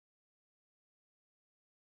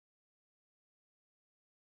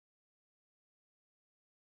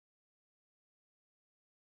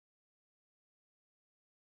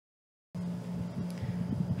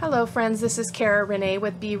Hello friends, this is Cara-Renee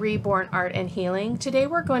with B.Reborn Art and Healing. Today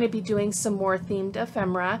we're going to be doing some more themed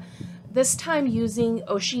ephemera, this time using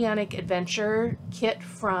Oceanic Adventure Kit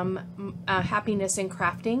from Happiness in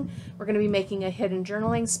Crafting. We're going to be making a hidden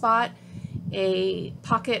journaling spot, a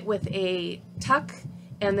pocket with a tuck,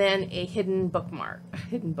 and then a hidden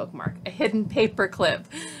paper clip,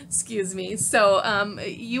 excuse me. So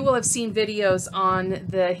you will have seen videos on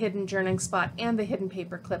the hidden journaling spot and the hidden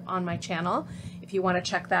paper clip on my channel. If you want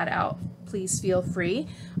to check that out, please feel free.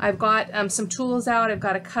 I've got some tools out. I've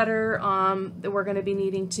got a cutter that we're going to be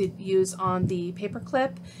needing to use on the paper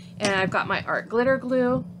clip, and I've got my art glitter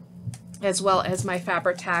glue as well as my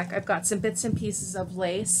Fabri-Tac. I've got some bits and pieces of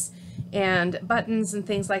lace and buttons and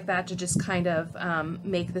things like that to just kind of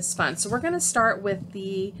make this fun. So we're going to start with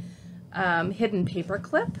the hidden paper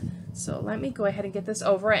clip. So let me go ahead and get this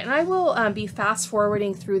over it, and I will be fast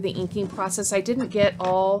forwarding through the inking process. I didn't get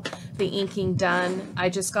all the inking done. I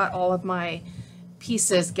just got all of my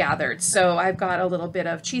pieces gathered. So I've got a little bit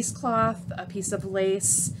of cheesecloth, a piece of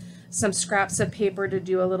lace, some scraps of paper to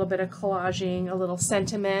do a little bit of collaging, a little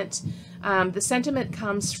sentiment. The sentiment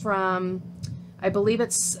comes from, I believe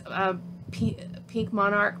it's Pink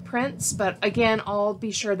Monarch prints, but again, I'll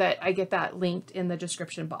be sure that I get that linked in the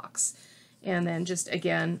description box. And then just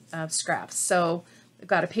again, scraps. So I've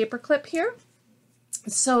got a paper clip here.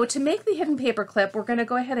 So to make the hidden paper clip, we're going to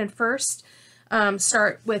go ahead and first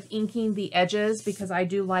start with inking the edges because I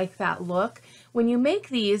do like that look. When you make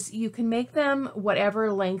these, you can make them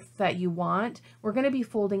whatever length that you want. We're going to be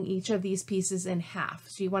folding each of these pieces in half,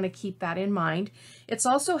 so you want to keep that in mind. It's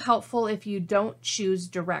also helpful if you don't choose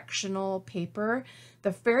directional paper.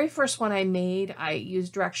 The very first one I made, I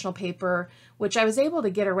used directional paper, which I was able to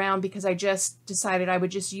get around because I just decided I would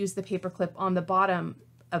just use the paper clip on the bottom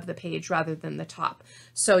of the page rather than the top.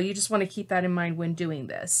 So you just want to keep that in mind when doing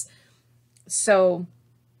this. So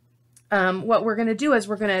what we're going to do is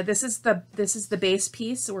this is the base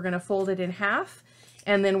piece, so we're going to fold it in half,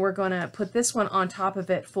 and then we're going to put this one on top of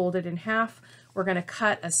it, fold it in half. We're going to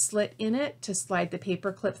cut a slit in it to slide the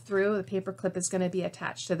paper clip through. The paper clip is going to be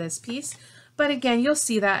attached to this piece. But again, you'll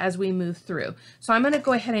see that as we move through. So I'm going to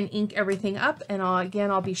go ahead and ink everything up, and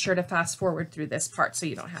I'll be sure to fast forward through this part so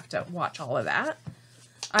you don't have to watch all of that.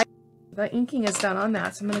 The inking is done on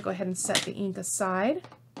that, so I'm going to go ahead and set the ink aside.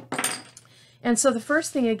 And so the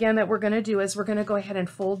first thing again that we're going to do is we're going to go ahead and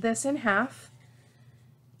fold this in half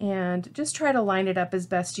and just try to line it up as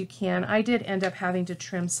best you can. I did end up having to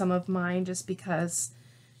trim some of mine just because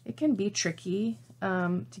it can be tricky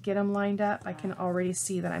to get them lined up. I can already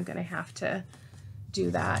see that I'm going to have to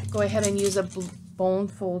do that. Go ahead and use a bone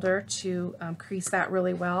folder to crease that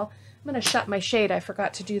really well. I'm going to shut my shade. I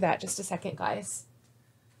forgot to do that. Just a second, guys.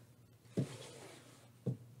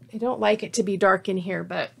 I don't like it to be dark in here,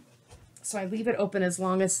 but so I leave it open as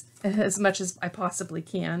much as I possibly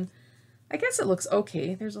can. I guess it looks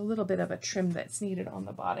okay. There's a little bit of a trim that's needed on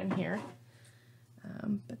the bottom here,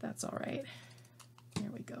 but that's all right.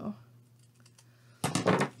 There we go.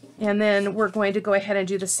 And then we're going to go ahead and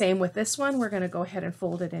do the same with this one. We're going to go ahead and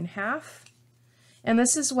fold it in half. And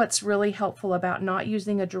this is what's really helpful about not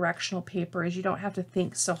using a directional paper, is you don't have to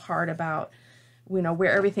think so hard about, you know,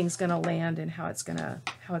 where everything's going to land and how it's going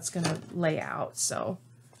to lay out. So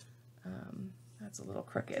that's a little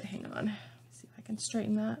crooked. Hang on. Let's see if I can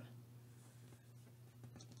straighten that.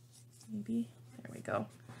 Maybe. There we go.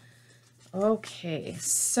 Okay,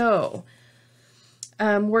 so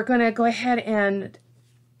we're going to go ahead and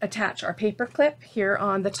attach our paper clip here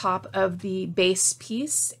on the top of the base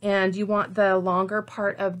piece, and you want the longer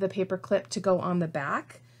part of the paper clip to go on the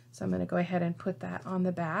back. So I'm going to go ahead and put that on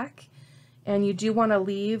the back, and you do want to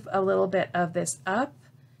leave a little bit of this up.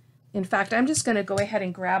 In fact, I'm just going to go ahead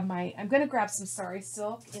and grab some sari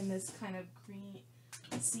silk in this kind of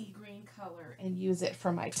sea green color and use it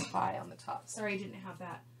for my tie on the top. Sorry I didn't have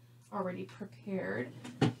that already prepared.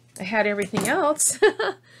 I had everything else.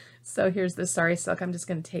 So here's the sari silk. I'm just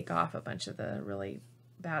going to take off a bunch of the really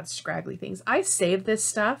bad scraggly things. I saved this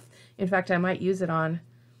stuff. In fact, I might use it on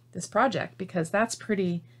this project because that's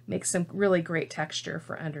makes some really great texture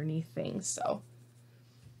for underneath things. So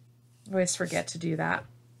I always forget to do that.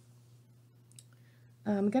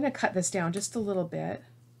 I'm going to cut this down just a little bit,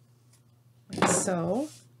 like so.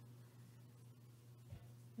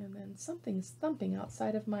 And then something's thumping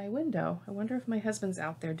outside of my window. I wonder if my husband's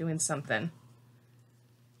out there doing something.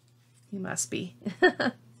 He must be.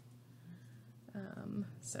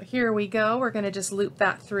 So here we go. We're going to just loop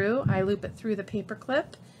that through. I loop it through the paper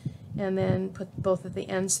clip and then put both of the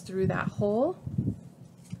ends through that hole.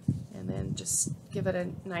 And then just give it a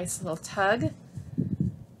nice little tug.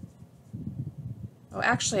 Oh,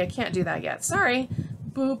 actually, I can't do that yet. Sorry.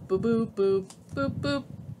 Boop, boop, boop, boop, boop, boop.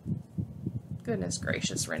 Goodness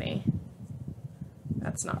gracious, Renee.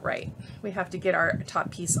 That's not right. We have to get our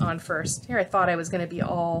top piece on first. Here, I thought I was going to be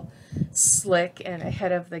all slick and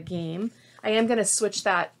ahead of the game. I am going to switch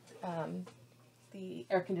that, the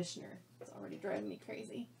air conditioner. It's already driving me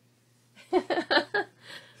crazy.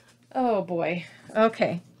 Oh boy.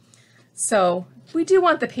 Okay. So we do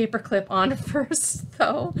want the paper clip on first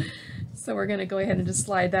though. So we're going to go ahead and just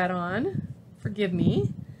slide that on. Forgive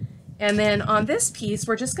me. And then on this piece,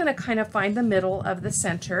 we're just going to kind of find the middle of the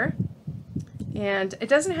center. And it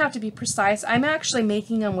doesn't have to be precise. I'm actually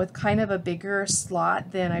making them with kind of a bigger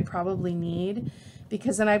slot than I probably need,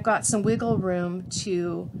 because then I've got some wiggle room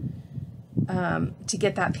to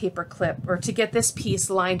get that paper clip, or to get this piece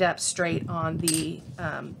lined up straight on the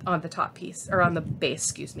top piece, or on the base,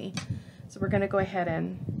 excuse me. So we're going to go ahead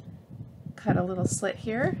and cut a little slit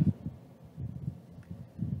here.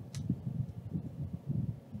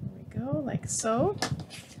 There we go, like so.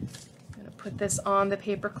 I'm going to put this on the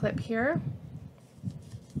paper clip here.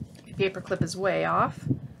 The paper clip is way off.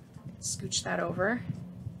 Scooch that over.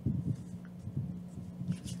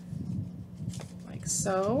 Like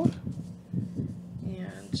so.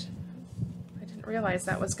 And I didn't realize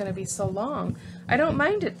that was going to be so long. I don't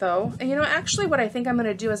mind it though. And you know, actually what I think I'm going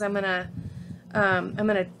to do is I'm going to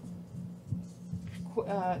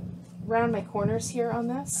round my corners here on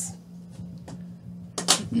this.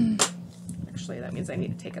 Actually, that means I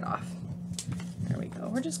need to take it off. There we go.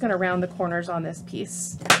 We're just going to round the corners on this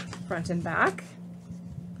piece, front and back.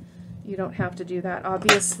 You don't have to do that,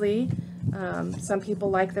 obviously. Some people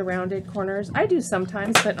like the rounded corners. I do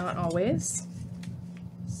sometimes, but not always.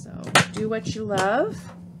 So do what you love.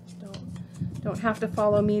 Don't have to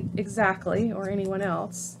follow me exactly, or anyone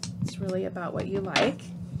else. It's really about what you like.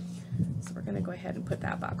 So we're going to go ahead and put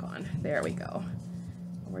that back on. There we go.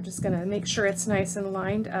 We're just going to make sure it's nice and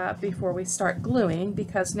lined up before we start gluing,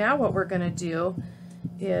 because now what we're going to do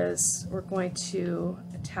is we're going to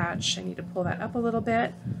attach. I need to pull that up a little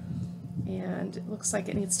bit, and it looks like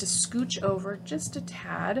it needs to scooch over just a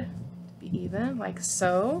tad to be even, like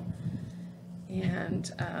so. And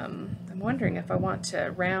I'm wondering if I want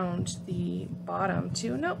to round the bottom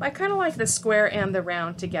too. Nope, I kind of like the square and the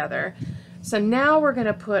round together. So now we're going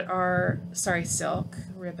to put our sari silk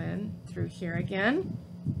ribbon through here again.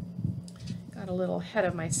 Got a little ahead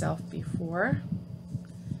of myself before.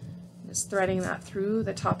 Just threading that through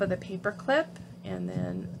the top of the paper clip, and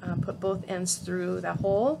then put both ends through the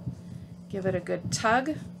hole. Give it a good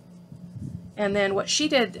tug. And then what she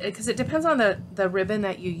did, because it depends on the ribbon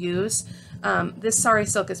that you use, this sari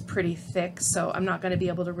silk is pretty thick, so I'm not going to be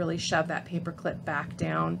able to really shove that paper clip back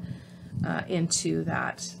down into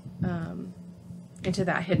that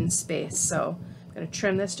hidden space. So I'm going to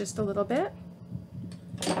trim this just a little bit.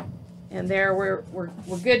 And there we're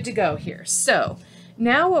good to go here. So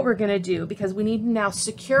now what we're going to do, because we need to now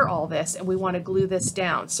secure all this and we want to glue this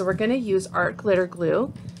down, so we're going to use art glitter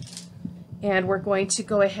glue, and we're going to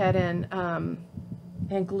go ahead and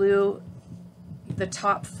glue the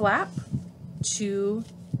top flap to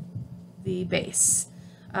the base.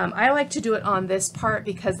 I like to do it on this part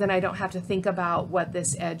because then I don't have to think about what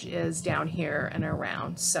this edge is down here and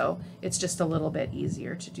around, so it's just a little bit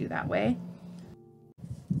easier to do that way.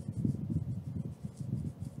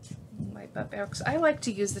 I like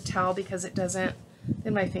to use the towel because it doesn't,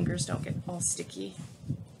 then my fingers don't get all sticky.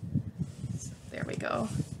 So there we go.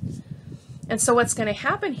 And so what's going to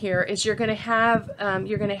happen here is you're going to have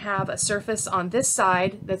a surface on this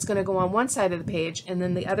side that's going to go on one side of the page, and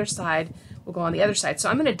then the other side will go on the other side. So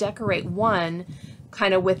I'm going to decorate one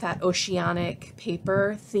kind of with that oceanic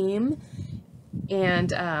paper theme.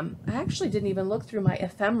 And I actually didn't even look through my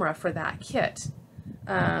ephemera for that kit.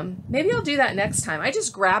 Maybe I'll do that next time. I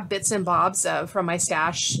just grab bits and bobs from my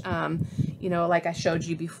stash, you know, like I showed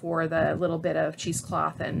you before, the little bit of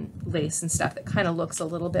cheesecloth and lace and stuff that kind of looks a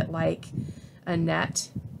little bit like a net,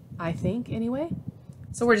 I think, anyway.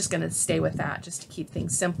 So we're just going to stay with that just to keep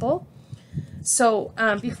things simple. So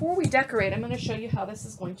before we decorate, I'm going to show you how this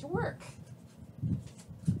is going to work.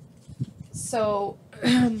 So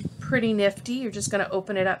pretty nifty. You're just going to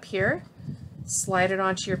open it up here. Slide it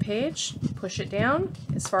onto your page, push it down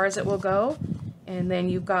as far as it will go, and then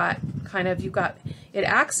you've got it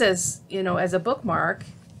acts as, you know, as a bookmark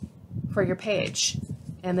for your page.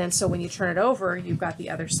 And then so when you turn it over, you've got the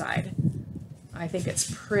other side. I think it's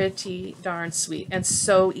pretty darn sweet and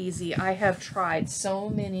so easy. I have tried so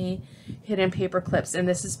many hidden paper clips, and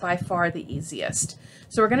this is by far the easiest.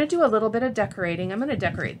 So we're going to do a little bit of decorating. I'm going to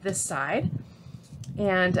decorate this side.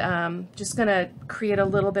 And just going to create a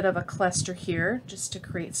little bit of a cluster here just to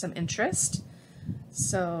create some interest.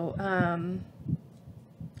 So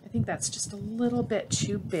think that's just a little bit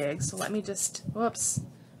too big. So let me just, whoops,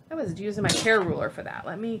 I was using my tear ruler for that.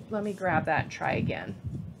 Let me grab that and try again.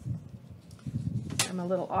 I'm a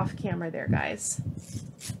little off camera there, guys.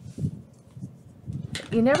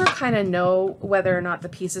 You never kind of know whether or not the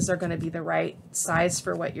pieces are going to be the right size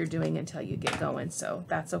for what you're doing until you get going. So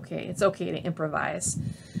that's okay. It's okay to improvise.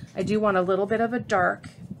 I do want a little bit of a dark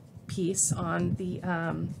piece on the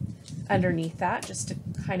underneath that, just to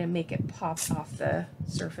kind of make it pop off the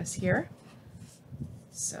surface here.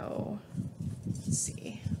 So let's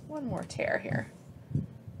see, one more tear here.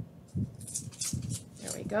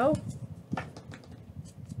 There we go.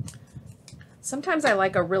 Sometimes I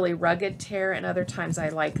like a really rugged tear, and other times I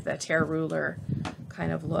like the tear ruler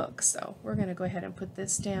kind of look. So we're going to go ahead and put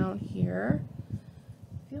this down here.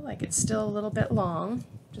 I feel like it's still a little bit long.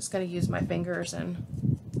 Just going to use my fingers and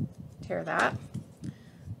tear that.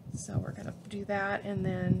 So we're going to do that and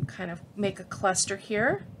then kind of make a cluster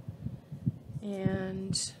here.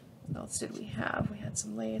 And what else did we have? We had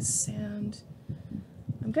some lace, and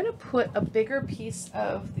I'm going to put a bigger piece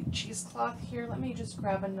of the cheesecloth here. Let me just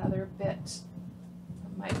grab another bit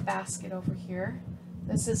of my basket over here.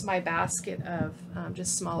 This is my basket of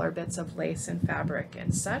just smaller bits of lace and fabric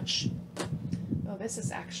and such. Oh, this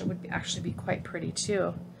is would actually be quite pretty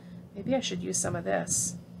too. Maybe I should use some of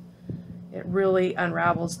this. It really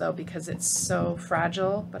unravels though because it's so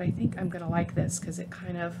fragile, but I think I'm gonna like this because it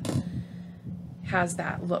kind of has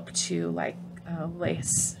that look too, like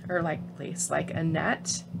lace, or like a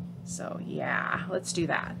net. So yeah, let's do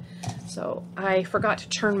that. So I forgot to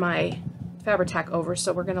turn my Fabri-Tac over,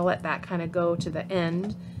 so we're gonna let that kind of go to the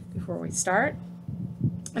end before we start.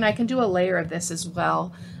 And I can do a layer of this as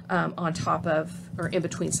well on top of, or in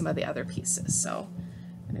between some of the other pieces. So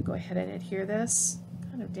I'm gonna go ahead and adhere this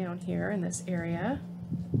kind of down here in this area.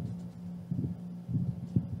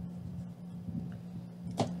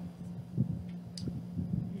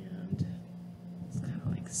 And it's kind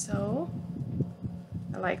of like so.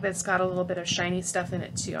 I like that it's got a little bit of shiny stuff in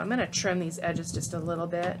it too. I'm gonna trim these edges just a little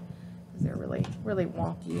bit because they're really, really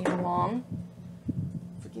wonky and long.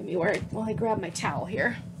 Forgive me while I grab my towel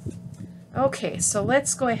here. Okay, so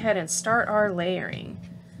let's go ahead and start our layering.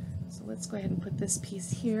 So let's go ahead and put this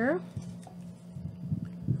piece here.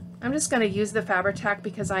 I'm just going to use the Fabri-Tac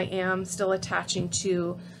because I am still attaching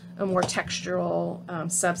to a more textural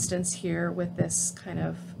substance here with this kind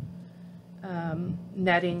of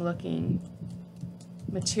netting looking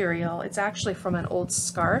material. It's actually from an old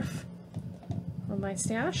scarf from my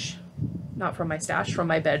stash. Not from my stash, from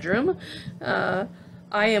my bedroom.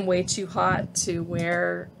 I am way too hot to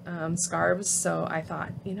wear scarves, so I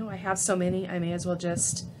thought, you know, I have so many, I may as well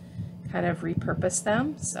just kind of repurpose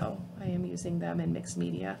them. So I am using them in mixed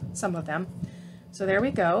media, some of them. So there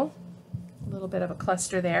we go, a little bit of a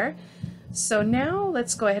cluster there. So now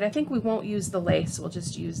let's go ahead. I think we won't use the lace, we'll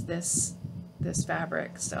just use this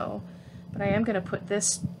fabric. So, but I am going to put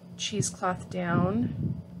this cheesecloth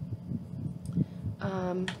down.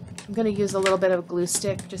 I'm going to use a little bit of glue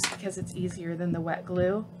stick just because it's easier than the wet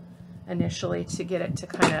glue initially to get it to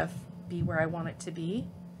kind of be where I want it to be,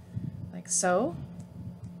 like so.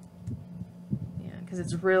 Yeah, because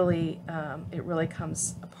it's really, it really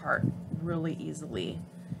comes apart really easily.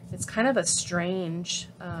 It's kind of a strange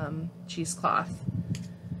cheesecloth.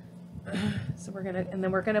 So we're gonna, and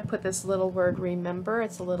then we're gonna put this little word "remember."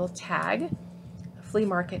 It's a little tag, flea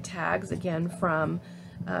market tags, again from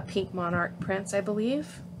Pink Monarch prints, I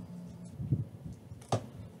believe.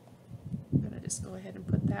 I'm gonna just go ahead and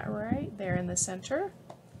put that right there in the center,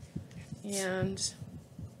 and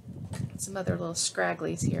some other little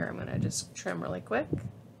scragglies here I'm gonna just trim really quick.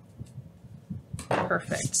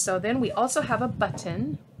 Perfect. So then we also have a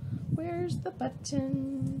button. Where's the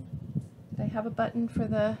button? Did I have a button for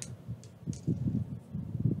the,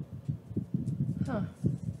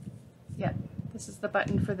 yeah, this is the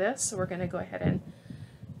button for this, so we're going to go ahead and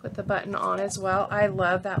put the button on as well. I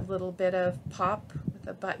love that little bit of pop with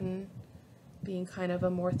the button being kind of a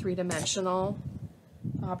more three-dimensional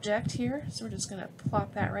object here. So we're just going to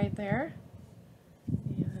plop that right there,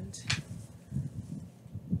 and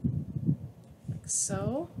like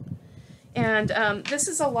so. And this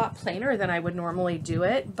is a lot plainer than I would normally do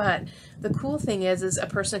it, but the cool thing is a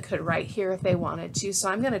person could write here if they wanted to. So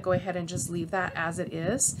I'm going to go ahead and just leave that as it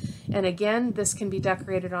is. And again, this can be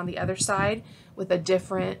decorated on the other side with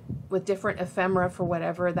different ephemera for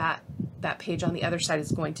whatever that page on the other side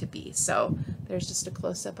is going to be. So there's just a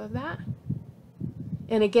close-up of that.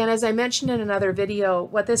 And again, as I mentioned in another video,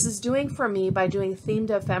 what this is doing for me by doing themed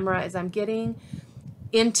ephemera is I'm getting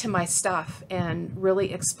into my stuff and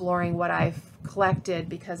really exploring what I've collected,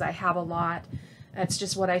 because I have a lot That's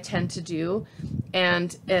just what I tend to do,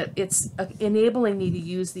 and it's enabling me to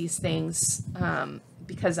use these things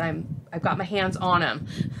because I've got my hands on them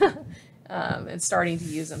and starting to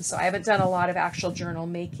use them. So I haven't done a lot of actual journal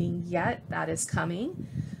making yet. That is coming.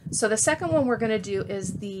 So the second one we're going to do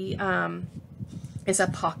is is a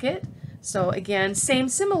pocket. So again,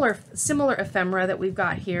 similar ephemera that we've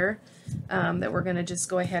got here. That we're going to just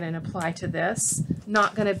go ahead and apply to this.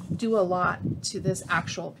 Not going to do a lot to this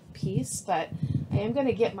actual piece, but I am going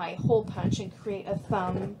to get my hole punch and create a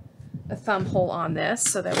thumb hole on this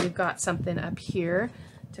so that we've got something up here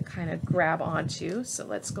to kind of grab onto. So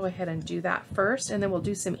let's go ahead and do that first, and then we'll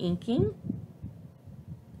do some inking.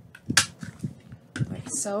 Like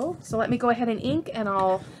so. So let me go ahead and ink, and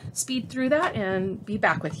I'll speed through that and be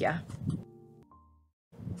back with you.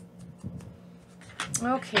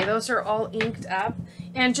 Okay, those are all inked up,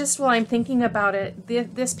 and just while I'm thinking about it,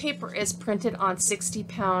 this paper is printed on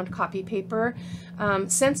 60-pound copy paper.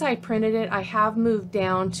 Since I printed it, I have moved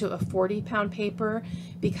down to a 40-pound paper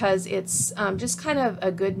because it's just kind of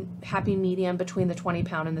a good happy medium between the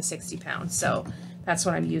 20-pound and the 60-pound. So that's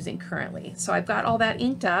what I'm using currently. So I've got all that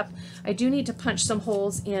inked up. I do need to punch some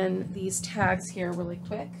holes in these tags here really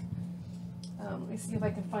quick. Let me see if I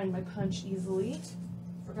can find my punch easily.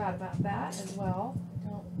 Forgot about that as well.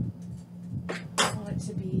 Don't want it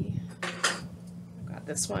to be, I've got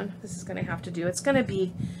this one. This is going to have to do, it's going to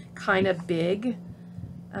be kind of big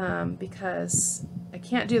because I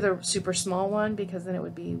can't do the super small one because then it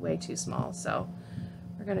would be way too small. So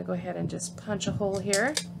we're going to go ahead and just punch a hole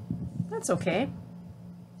here. That's okay.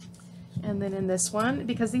 And then in this one,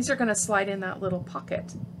 because these are going to slide in that little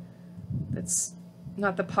pocket. That's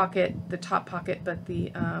not the pocket, the top pocket, but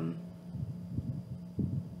the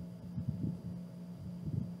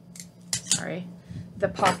the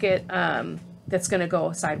pocket that's going to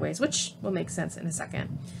go sideways, which will make sense in a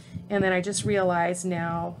second. And then I just realized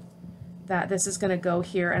now that this is going to go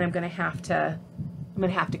here, and I'm going to have to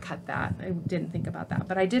cut that. I didn't think about that,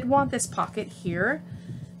 but I did want this pocket here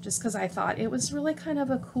just because I thought it was really kind of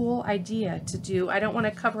a cool idea to do. I don't want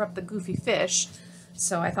to cover up the goofy fish,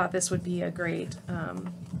 so I thought this would be a great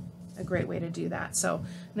way to do that. So I'm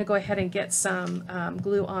going to go ahead and get some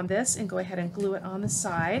glue on this and go ahead and glue it on the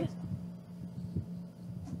side.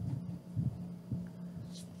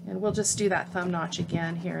 And we'll just do that thumb notch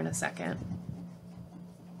again here in a second.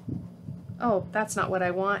 Oh, that's not what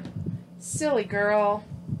I want. Silly girl.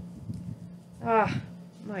 Ah,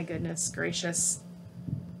 my goodness gracious.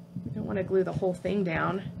 I don't want to glue the whole thing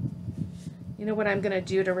down. You know what I'm going to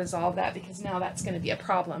do to resolve that, because now that's going to be a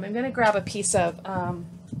problem. I'm going to grab a piece of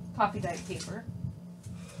coffee dyed paper.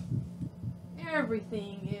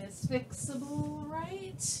 Everything is fixable,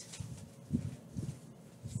 right? Say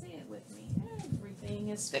it with me. Everything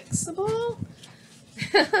is fixable.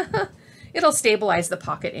 It'll stabilize the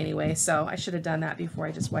pocket anyway, so I should have done that before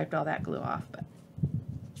I just wiped all that glue off. But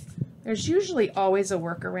there's usually always a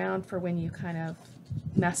workaround for when you kind of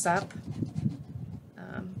mess up.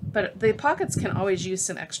 But the pockets can always use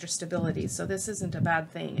some extra stability, so this isn't a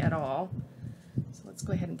bad thing at all. So let's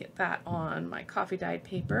go ahead and get that on my coffee dyed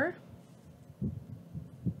paper.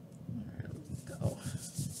 There we go.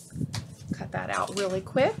 Cut that out really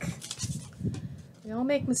quick. We all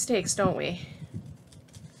make mistakes, don't we?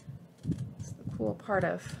 It's the cool part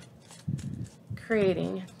of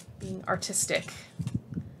creating, being artistic,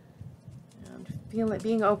 and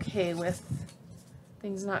being okay with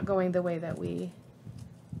things not going the way that we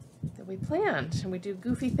planned, and we do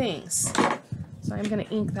goofy things. So I'm going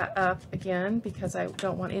to ink that up again because I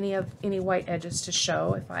don't want any white edges to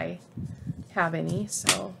show if I have any.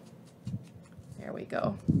 So there we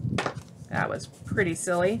go. That was pretty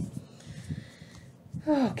silly.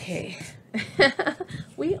 Okay.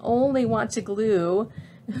 We only want to glue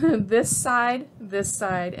this side,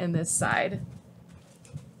 and this side.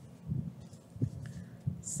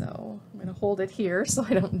 So I'm going to hold it here so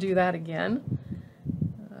I don't do that again.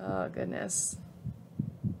 Oh, goodness.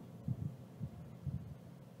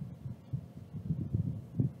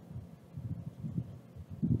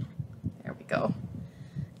 There we go. Go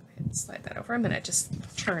ahead and slide that over. I'm going to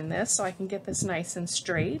just turn this so I can get this nice and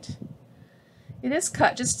straight. It is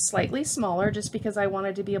cut just slightly smaller just because I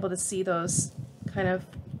wanted to be able to see those kind of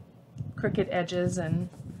crooked edges and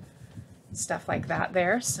stuff like that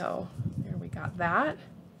there. So there we got that.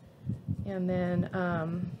 And then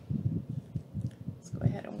let's go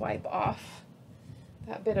ahead and wipe off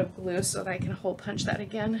that bit of glue so that I can hole punch that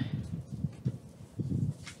again.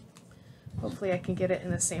 Hopefully I can get it in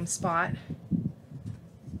the same spot.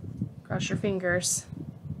 Cross your fingers.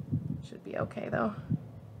 Should be okay though.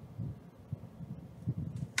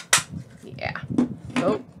 Yeah.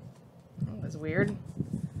 Oh, that was weird.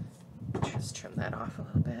 Just trim that off a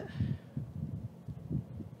little bit.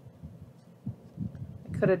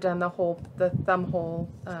 I could have done the thumb hole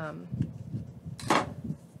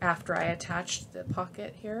after I attached the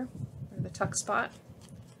pocket here, or the tuck spot,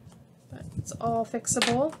 but it's all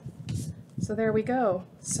fixable. So there we go.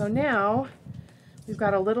 So now we've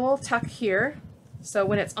got a little tuck here. So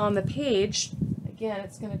when it's on the page, again,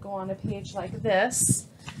 it's going to go on a page like this,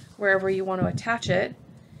 wherever you want to attach it.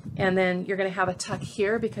 And then you're going to have a tuck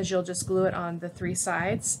here because you'll just glue it on the 3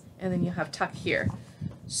 sides, and then you'll have tuck here.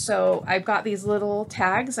 So I've got these little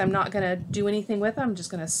tags. I'm not going to do anything with them. I'm just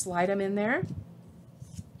going to slide them in there.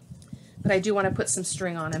 But I do want to put some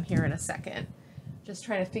string on them here in a second. Just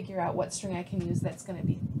trying to figure out what string I can use that's going to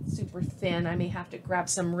be super thin. I may have to grab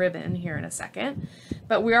some ribbon here in a second.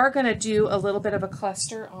 But we are going to do a little bit of a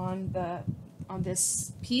cluster on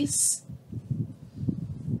this piece,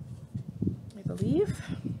 I believe.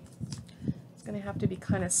 It's going to have to be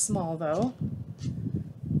kind of small though,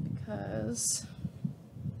 because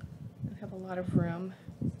I don't have a lot of room.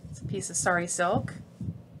 It's a piece of sari silk.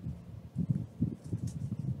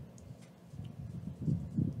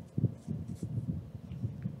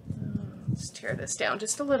 Let's tear this down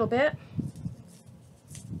just a little bit.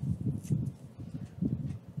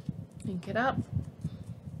 Ink it up.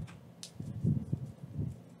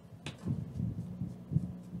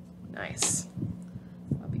 Nice.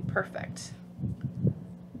 That'll be perfect. I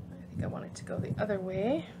think I want it to go the other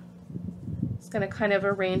way. Just going to kind of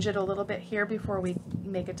arrange it a little bit here before we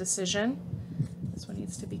make a decision. This one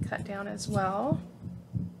needs to be cut down as well.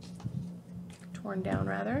 Torn down,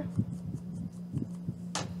 rather.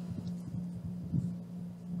 Kind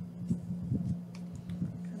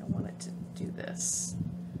of want it to do this.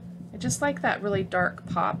 I just like that really dark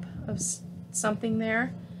pop of something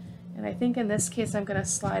there. And I think in this case I'm going to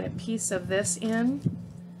slide a piece of this in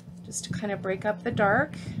just to kind of break up the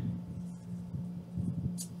dark.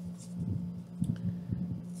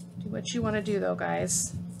 Do what you want to do though,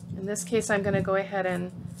 guys. In this case I'm going to go ahead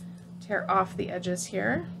and tear off the edges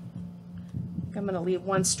here. I'm going to leave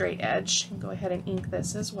one straight edge and go ahead and ink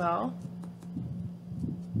this as well.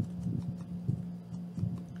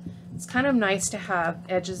 It's kind of nice to have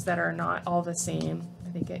edges that are not all the same. I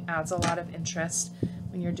think it adds a lot of interest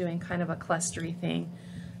when you're doing kind of a clustery thing.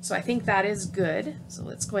 So I think that is good. So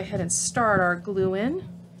let's go ahead and start our glue in.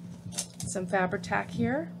 Some Fabri-Tac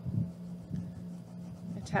here.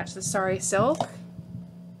 Attach the sari silk.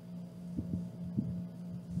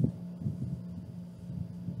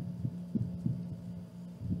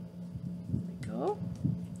 There we go.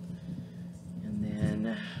 And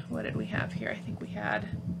then what did we have here? I think we had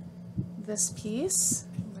this piece.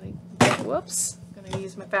 Whoops. I'm going to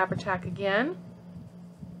use my Fabri-Tac again.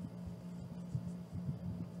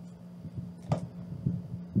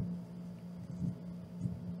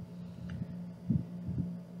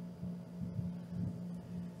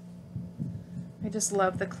 I just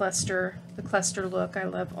love the cluster look. I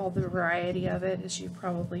love all the variety of it, as you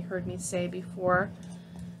probably heard me say before.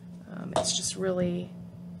 It's just really,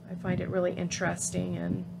 I find it really interesting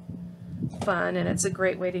and fun, and it's a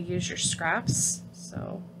great way to use your scraps.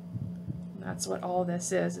 So that's what all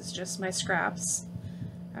this is. It's just my scraps.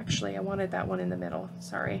 Actually, I wanted that one in the middle.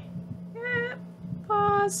 Sorry.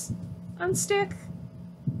 Pause. Unstick.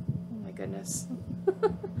 Oh my goodness.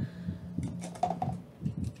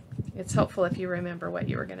 It's helpful if you remember what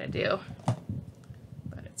you were going to do,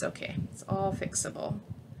 but it's okay. It's all fixable.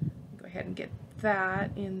 Go ahead and get that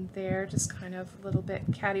in there, just kind of a little bit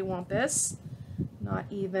cattywampus, not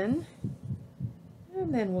even.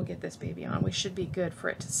 And then we'll get this baby on. We should be good for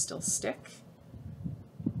it to still stick,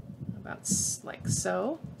 about like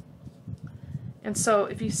so. And so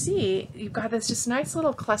if you see, you've got this just nice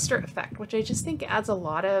little cluster effect, which I just think adds a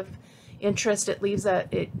lot of interest.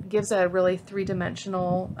 It gives a really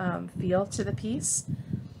three-dimensional feel to the piece.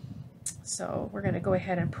 So we're going to go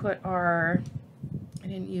ahead and put our, I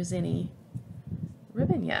didn't use any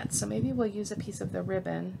ribbon yet, so maybe we'll use a piece of the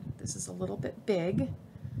ribbon. This is a little bit big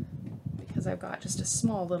because I've got just a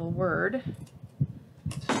small little word,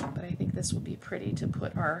 but I think this will be pretty to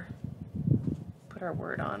put our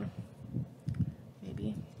word on.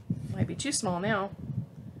 Maybe. Might be too small now.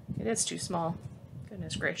 It is too small.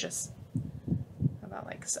 Goodness gracious. How about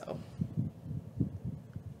like so?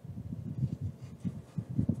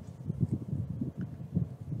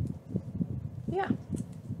 Yeah,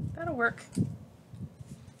 that'll work.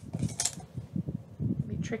 It'll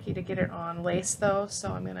be tricky to get it on lace though,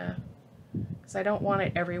 so I'm gonna, because I don't want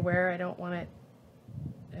it everywhere. I don't want it,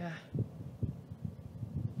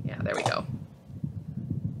 yeah, there we go.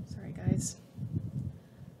 Sorry guys.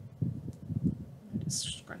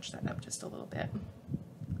 Just scrunch that up just just a little bit.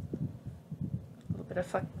 A little bit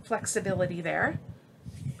of flexibility there.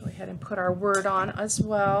 Go ahead and put our word on as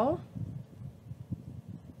well.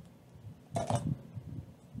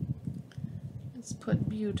 Let's put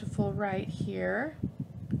beautiful right here.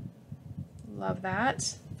 Love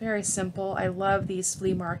that. Very simple. I love these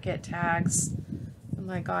flea market tags. Oh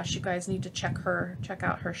my gosh, you guys need to check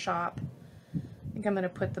out her shop. I think I'm going to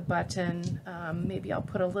put the button, maybe I'll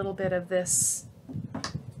put a little bit of this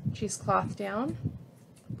cheesecloth down,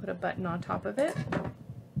 put a button on top of it.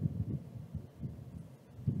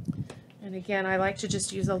 And again, I like to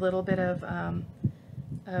just use a little bit of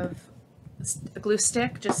a glue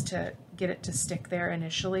stick just to get it to stick there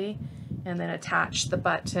initially, and then attach the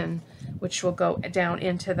button, which will go down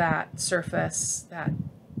into that surface, that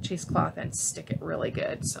cheesecloth, and stick it really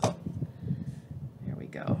good. So there we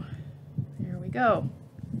go. There we go.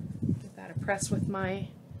 Give that a press with my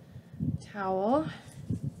towel.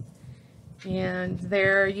 And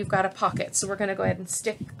there you've got a pocket. So we're going to go ahead and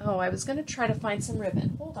stick. Oh, I was going to try to find some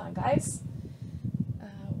ribbon. Hold on, guys.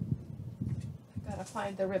 I've got to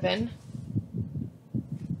find the ribbon.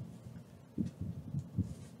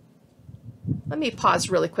 Let me pause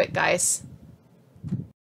really quick, guys.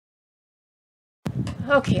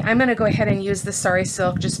 Okay, I'm going to go ahead and use the Sari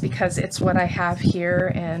Silk just because it's what I have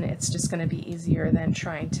here, and it's just going to be easier than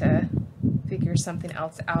trying to figure something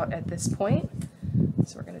else out at this point.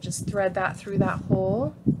 So we're going to just thread that through that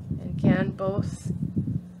hole, and again, both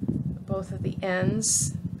of the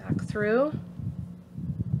ends back through.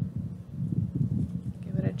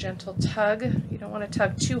 Give it a gentle tug. You don't want to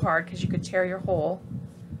tug too hard because you could tear your hole.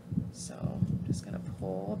 So I'm just going to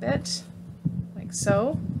pull a bit like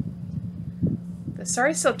so. The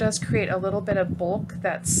Sari Silk does create a little bit of bulk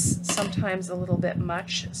that's sometimes a little bit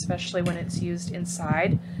much, especially when it's used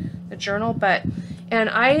inside the journal, and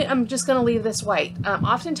I am just going to leave this white.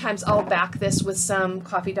 Oftentimes I'll back this with some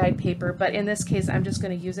coffee dyed paper, but in this case I'm just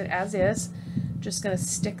going to use it as is. Just going to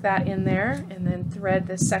stick that in there and then thread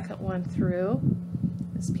the second one through.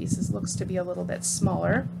 This piece looks to be a little bit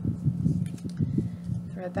smaller.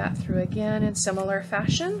 Thread that through again in similar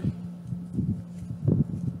fashion.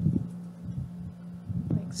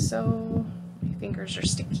 Like so. My fingers are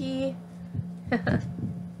sticky.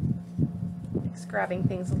 Makes grabbing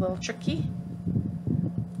things a little tricky.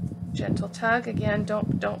 Gentle tug. Again,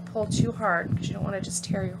 don't pull too hard because you don't want to just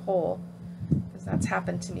tear your hole, because that's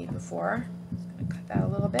happened to me before. Just going to cut that a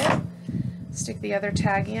little bit. Stick the other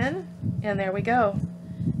tag in, and there we go.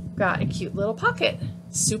 Got a cute little pocket.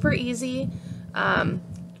 Super easy.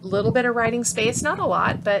 Little bit of writing space, not a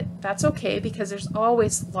lot, but that's okay because there's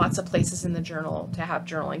always lots of places in the journal to have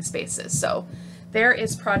journaling spaces. So there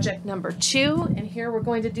is project number 2, and here we're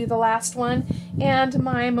going to do the last one, and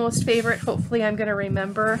my most favorite. Hopefully I'm going to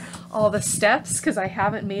remember all the steps because I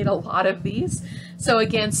haven't made a lot of these. So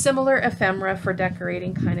again, similar ephemera for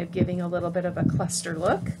decorating, kind of giving a little bit of a cluster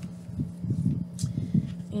look.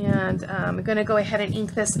 And I'm going to go ahead and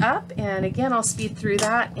ink this up, and again I'll speed through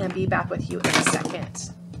that and be back with you in a second.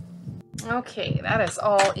 Okay, that is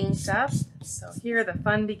all inked up, so here the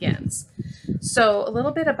fun begins. So a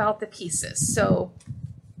little bit about the pieces. So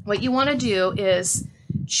what you want to do is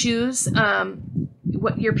choose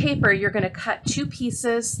what your paper, you're going to cut 2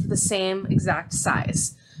 pieces the same exact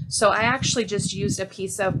size. So I actually just used a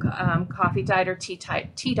piece of coffee dyed or tea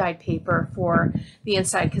dyed paper for the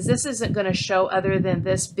inside, because this isn't going to show other than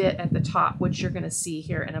this bit at the top, which you're going to see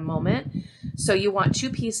here in a moment. So you want 2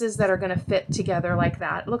 pieces that are going to fit together like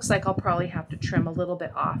that. It looks like I'll probably have to trim a little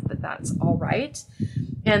bit off, but that's all right.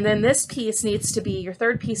 And then this piece needs to be, your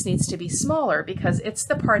third piece needs to be smaller because it's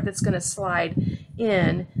the part that's going to slide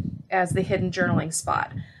in as the hidden journaling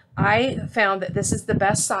spot. I found that this is the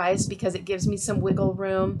best size because it gives me some wiggle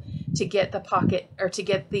room to get the pocket, or to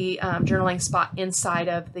get the journaling spot inside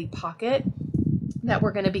of the pocket that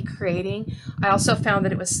we're going to be creating. I also found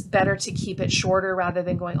that it was better to keep it shorter rather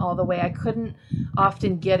than going all the way. I couldn't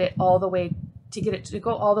often get it all the way, to get it to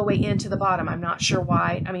go all the way into the bottom. I'm not sure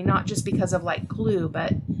why. I mean, not just because of like glue,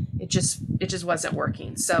 but it just wasn't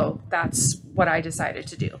working. So that's what I decided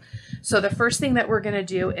to do. So the first thing that we're going to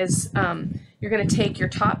do is you're going to take your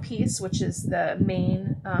top piece, which is the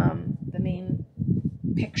main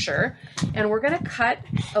picture, and we're going to cut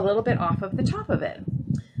a little bit off of the top of it.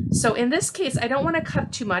 So in this case, I don't want to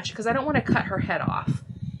cut too much because I don't want to cut her head off,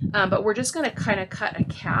 but we're just going to kind of cut a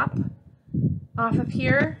cap off of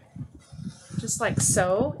here, just like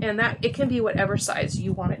so, and that it can be whatever size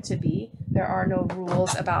you want it to be. There are no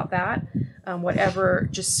rules about that. Whatever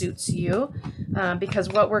just suits you, because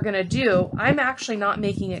what we're going to do, I'm actually not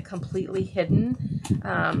making it completely hidden.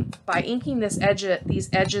 By inking these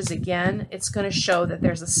edges again, it's going to show that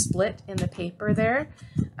there's a split in the paper there.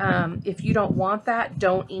 If you don't want that,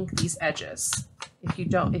 don't ink these edges. If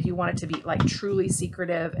you want it to be like truly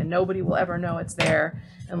secretive and nobody will ever know it's there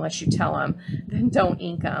unless you tell them, then don't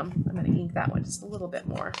ink them. I'm going to ink that one just a little bit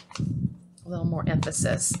more, a little more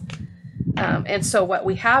emphasis. And so what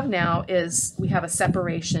we have now is we have a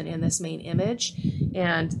separation in this main image,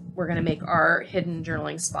 and we're going to make our hidden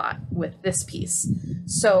journaling spot with this piece.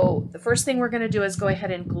 So the first thing we're going to do is go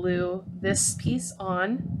ahead and glue this piece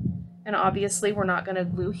on. And obviously we're not going to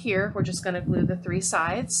glue here. We're just going to glue the 3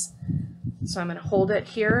 sides. So I'm going to hold it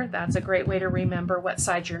here. That's a great way to remember what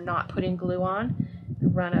side you're not putting glue on.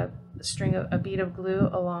 Run a bead of glue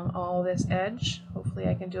along all this edge. Hopefully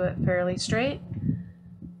I can do it fairly straight.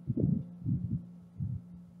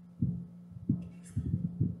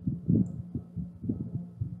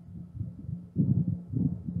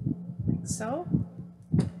 Like so.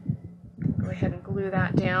 Go ahead and glue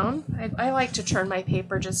that down. I like to turn my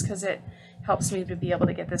paper just because it helps me to be able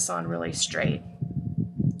to get this on really straight.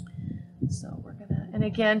 So we're gonna, and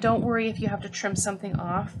again, don't worry if you have to trim something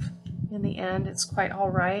off in the end. It's quite all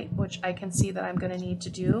right, which I can see that I'm gonna need to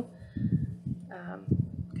do.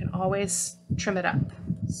 You can always trim it up.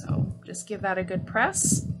 So just give that a good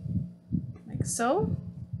press, like so.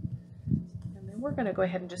 And then we're gonna go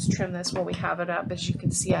ahead and just trim this while we have it up. As you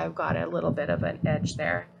can see, I've got a little bit of an edge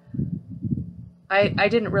there. I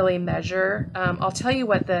didn't really measure. I'll tell you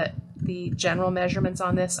what the general measurements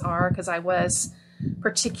on this are, because I was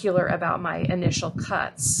particular about my initial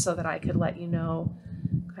cuts so that I could let you know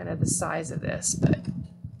kind of the size of this, but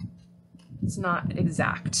it's not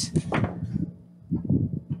exact.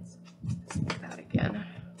 Let's make that again.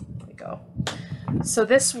 There we go. So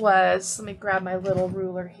this was, let me grab my little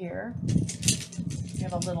ruler here. I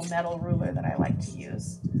have a little metal ruler that I like to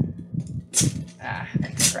use. I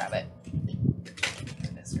can grab it.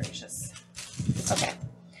 Goodness gracious. Okay.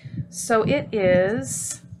 So it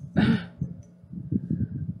is,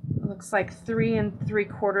 looks like 3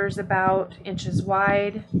 3/4 about inches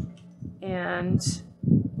wide, and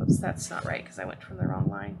whoops, that's not right because I went from the wrong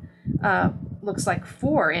line. Looks like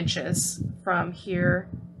 4 inches from here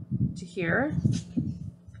to here.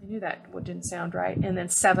 I knew that didn't sound right. And then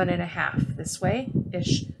 7.5 this way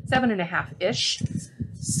ish, 7.5 ish.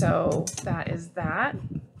 So that is that.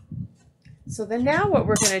 So then now what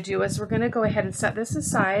we're going to do is we're going to go ahead and set this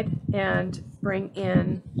aside and bring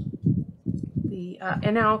in the,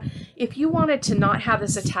 and now if you wanted to not have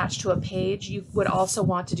this attached to a page, you would also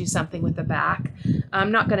want to do something with the back.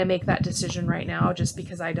 I'm not going to make that decision right now just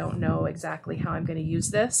because I don't know exactly how I'm going to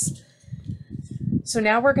use this. So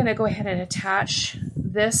now we're going to go ahead and attach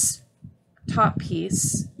this top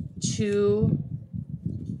piece to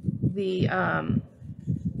the,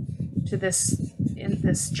 to this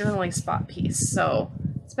journaling spot piece. So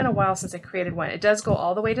it's been a while since I created one. It does go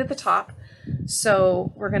all the way to the top.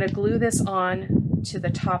 So we're going to glue this on to the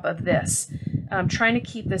top of this. I'm trying to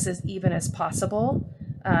keep this as even as possible.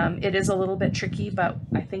 It is a little bit tricky, but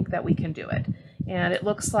I think that we can do it. And it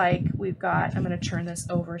looks like we've got, I'm going to turn this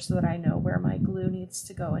over so that I know where my glue needs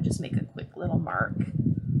to go and just make a quick little mark.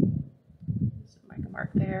 So make a mark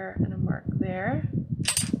there and a mark there.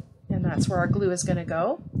 And that's where our glue is going to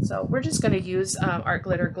go. So we're just going to use art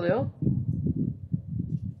glitter glue.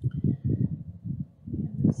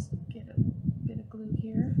 And just get a bit of glue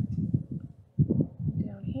here,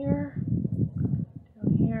 down here,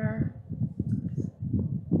 down here,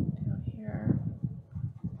 down here,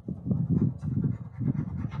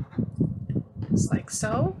 just like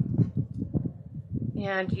so.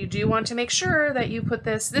 And you do want to make sure that you put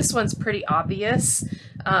this one's pretty obvious.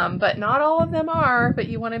 But not all of them are, but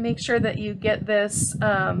you want to make sure that you get this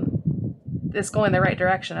this going the right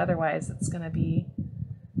direction. Otherwise it's going to be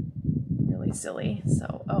really silly.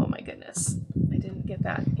 So, oh my goodness, I didn't get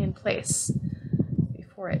that in place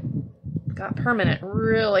before it got permanent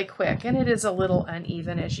really quick. And it is a little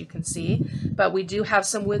uneven, as you can see, but we do have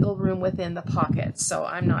some wiggle room within the pocket, so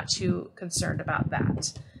I'm not too concerned about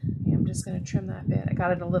that. I'm just going to trim that bit. I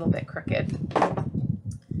got it a little bit crooked.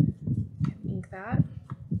 Ink that.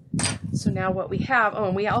 So now what we have, oh,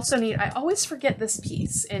 and we also need, I always forget this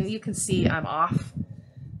piece, and you can see I'm off,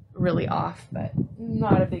 really off, but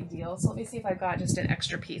not a big deal. So let me see if I've got just an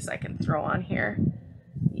extra piece I can throw on here.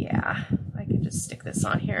 Yeah, I can just stick this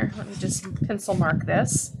on here. Let me just pencil mark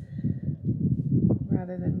this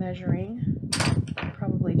rather than measuring. I'd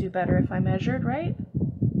probably do better if I measured, right?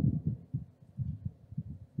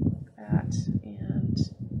 Like that, and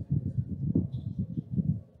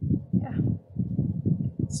yeah.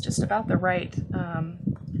 It's just about the right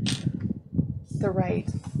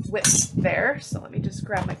width there. So let me just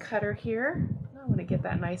grab my cutter here. I want to get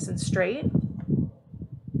that nice and straight.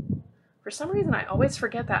 For some reason, I always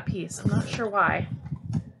forget that piece. I'm not sure why.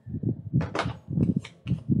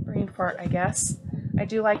 Brain fart, I guess. I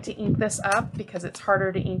do like to ink this up because it's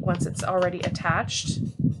harder to ink once it's already attached.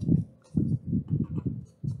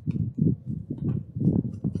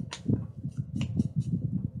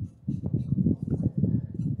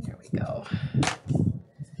 There we go.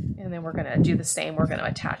 And then we're going to do the same. We're going to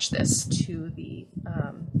attach this to the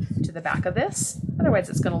back of this. Otherwise,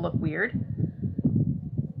 it's going to look weird.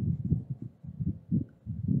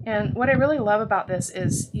 And what I really love about this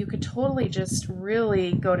is you could totally just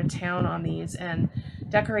really go to town on these and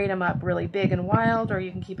decorate them up really big and wild, or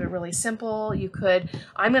you can keep it really simple. You could,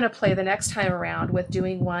 I'm going to play the next time around with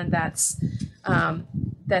doing one that's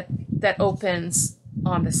that opens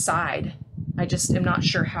on the side. I just am not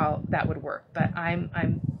sure how that would work, but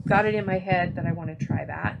I'm got it in my head that I want to try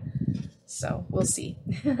that. So we'll see.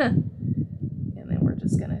 And then we're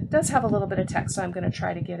just gonna, it does have a little bit of text, so I'm gonna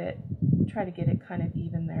try to get it kind of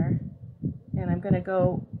even there. And I'm gonna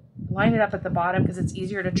go line it up at the bottom because it's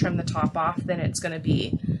easier to trim the top off than it's gonna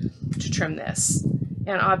be to trim this.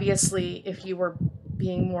 And obviously, if you were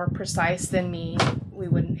being more precise than me, we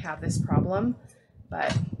wouldn't have this problem,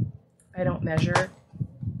 but I don't measure.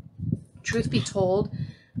 Truth be told,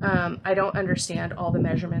 I don't understand all the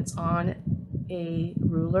measurements on a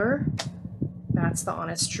ruler. That's the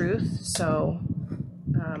honest truth. So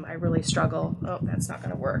I really struggle. Oh, that's not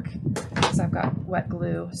going to work because I've got wet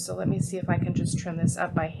glue. So let me see if I can just trim this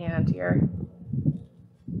up by hand here.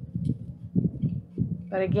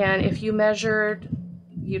 But again, if you measured,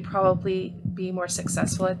 you'd probably be more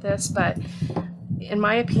successful at this. But in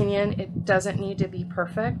my opinion, it doesn't need to be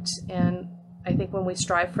perfect. And I think when we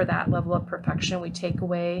strive for that level of perfection, we take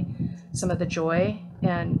away some of the joy.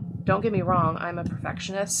 And don't get me wrong, I'm a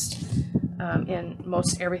perfectionist in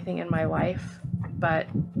most everything in my life. But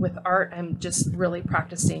with art, I'm just really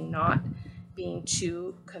practicing not being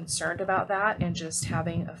too concerned about that and just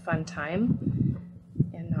having a fun time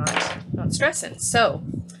and not stressing. So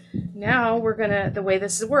now we're gonna, the way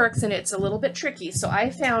this works, and it's a little bit tricky. So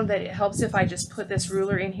I found that it helps if I just put this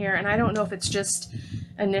ruler in here, and I don't know if it's just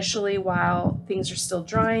initially while things are still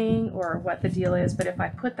drying or what the deal is, but if I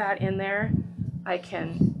put that in there, I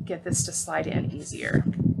can get this to slide in easier.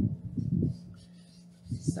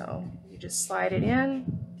 So you just slide it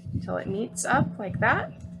in until it meets up like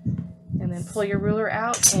that, and then pull your ruler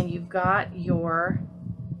out, and you've got your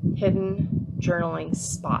hidden journaling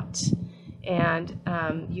spot. And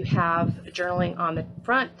you have journaling on the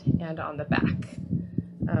front and on the back,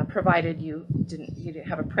 provided you didn't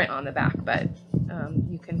have a print on the back, but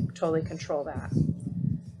you can totally control that.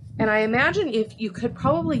 And I imagine if you could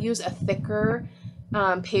probably use a thicker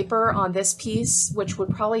paper on this piece, which would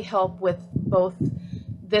probably help with both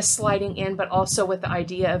this sliding in, but also with the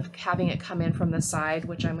idea of having it come in from the side,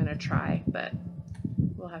 which I'm going to try, but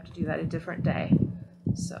we'll have to do that a different day.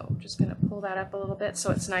 So I'm just going to pull that up a little bit so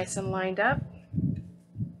it's nice and lined up.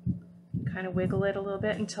 Kind of wiggle it a little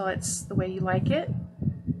bit until it's the way you like it.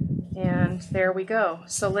 And there we go.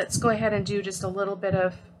 So let's go ahead and do just a little bit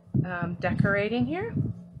of decorating here.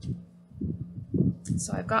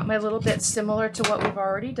 So I've got my little bit similar to what we've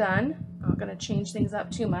already done. I'm not going to change things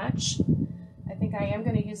up too much. I think I am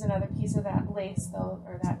going to use another piece of that lace though,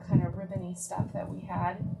 or that kind of ribbony stuff that we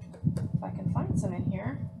had. If I can find some in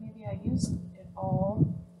here. Maybe I used it all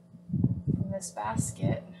from this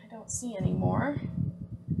basket. I don't see any more.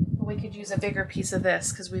 But we could use a bigger piece of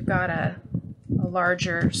this because we've got a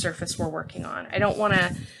larger surface we're working on. I don't want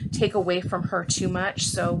to take away from her too much,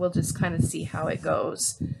 so we'll just kind of see how it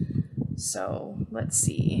goes. So let's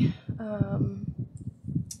see.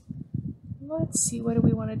 Let's see, what do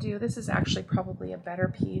we want to do? This is actually probably a better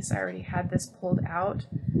piece. I already had this pulled out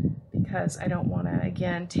because I don't want to,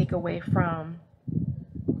 again, take away from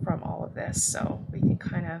all of this. So we can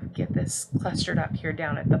kind of get this clustered up here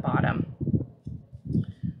down at the bottom.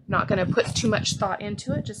 Not going to put too much thought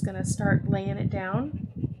into it, just going to start laying it down,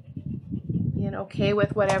 being okay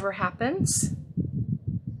with whatever happens,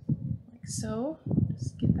 like so.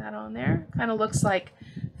 Just get that on there. Kind of looks like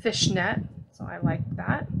fishnet, so I like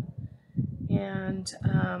that. And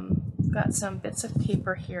I've got some bits of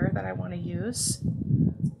paper here that I want to use.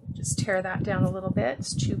 Just tear that down a little bit.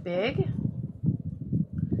 It's too big.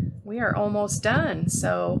 We are almost done.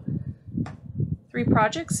 So 3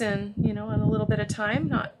 projects in, in a little bit of time,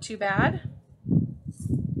 not too bad.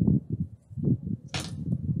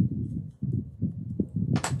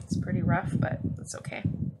 It's pretty rough, but it's okay.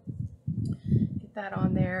 Get that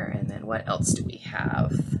on there, and then what else do we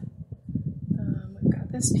have? We've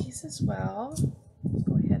got this piece as well. Let's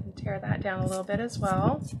go ahead and tear that down a little bit as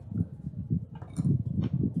well.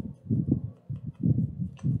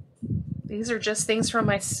 These are just things from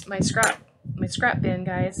my scrap bin,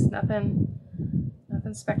 guys. Nothing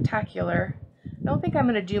spectacular. I don't think I'm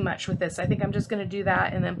going to do much with this. I think I'm just going to do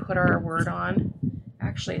that and then put our word on.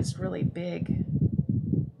 Actually, it's really big.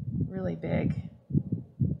 Really big.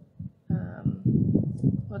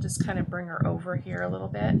 We'll just kind of bring her over here a little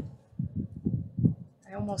bit.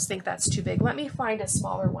 I almost think that's too big. Let me find a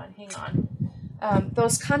smaller one. Hang on.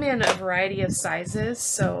 Those come in a variety of sizes,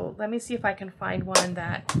 so let me see if I can find one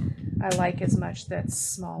that I like as much that's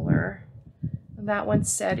smaller. And that one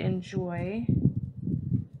said enjoy.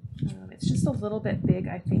 It's just a little bit big,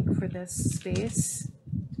 I think, for this space.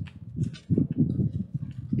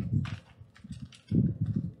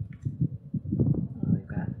 Oh, we've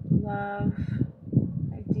got love,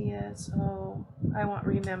 ideas. Oh, I want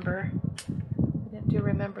remember. I didn't do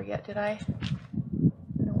remember yet, did I?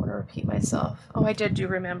 I don't want to repeat myself. Oh, I did do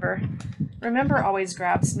remember. Remember always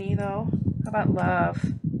grabs me, though. How about love?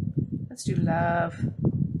 Let's do love.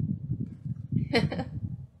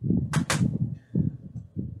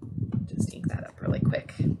 Just ink that up really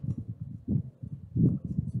quick.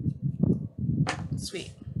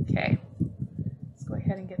 Sweet. Okay. Let's go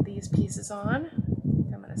ahead and get these pieces on.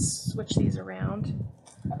 I'm going to switch these around.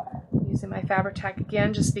 Using my Fabri-Tac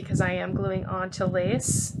again, just because I am gluing onto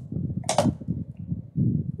lace.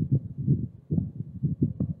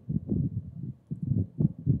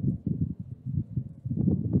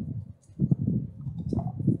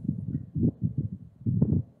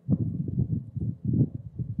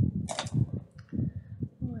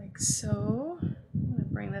 So I'm going to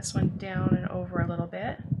bring this one down and over a little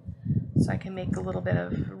bit so I can make a little bit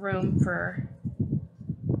of room for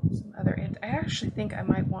some other. I actually think I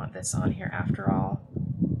might want this on here after all.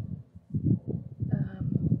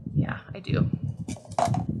 Yeah, I do.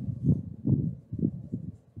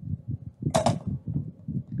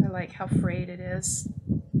 I like how frayed it is.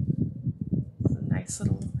 It's a nice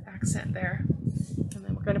little accent there. And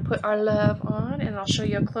then we're going to put our love on, and I'll show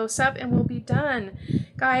you a close-up and we'll be done.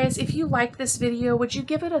 Guys, if you liked this video, would you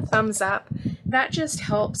give it a thumbs up? That just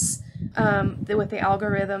helps with the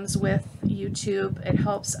algorithms with YouTube. It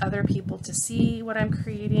helps other people to see what I'm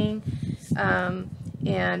creating.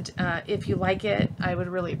 If you like it, I would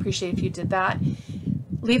really appreciate if you did that.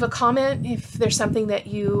 Leave a comment if there's something that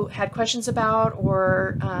you had questions about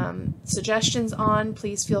or suggestions on.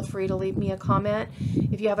 Please feel free to leave me a comment.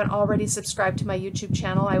 If you haven't already subscribed to my YouTube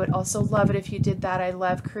channel, I would also love it if you did that. I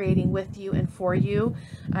love creating with you and for you.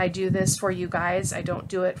 I do this for you guys. I don't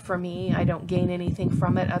do it for me. I don't gain anything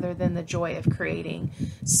from it other than the joy of creating.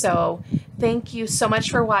 So thank you so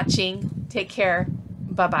much for watching. Take care.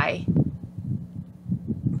 Bye-bye.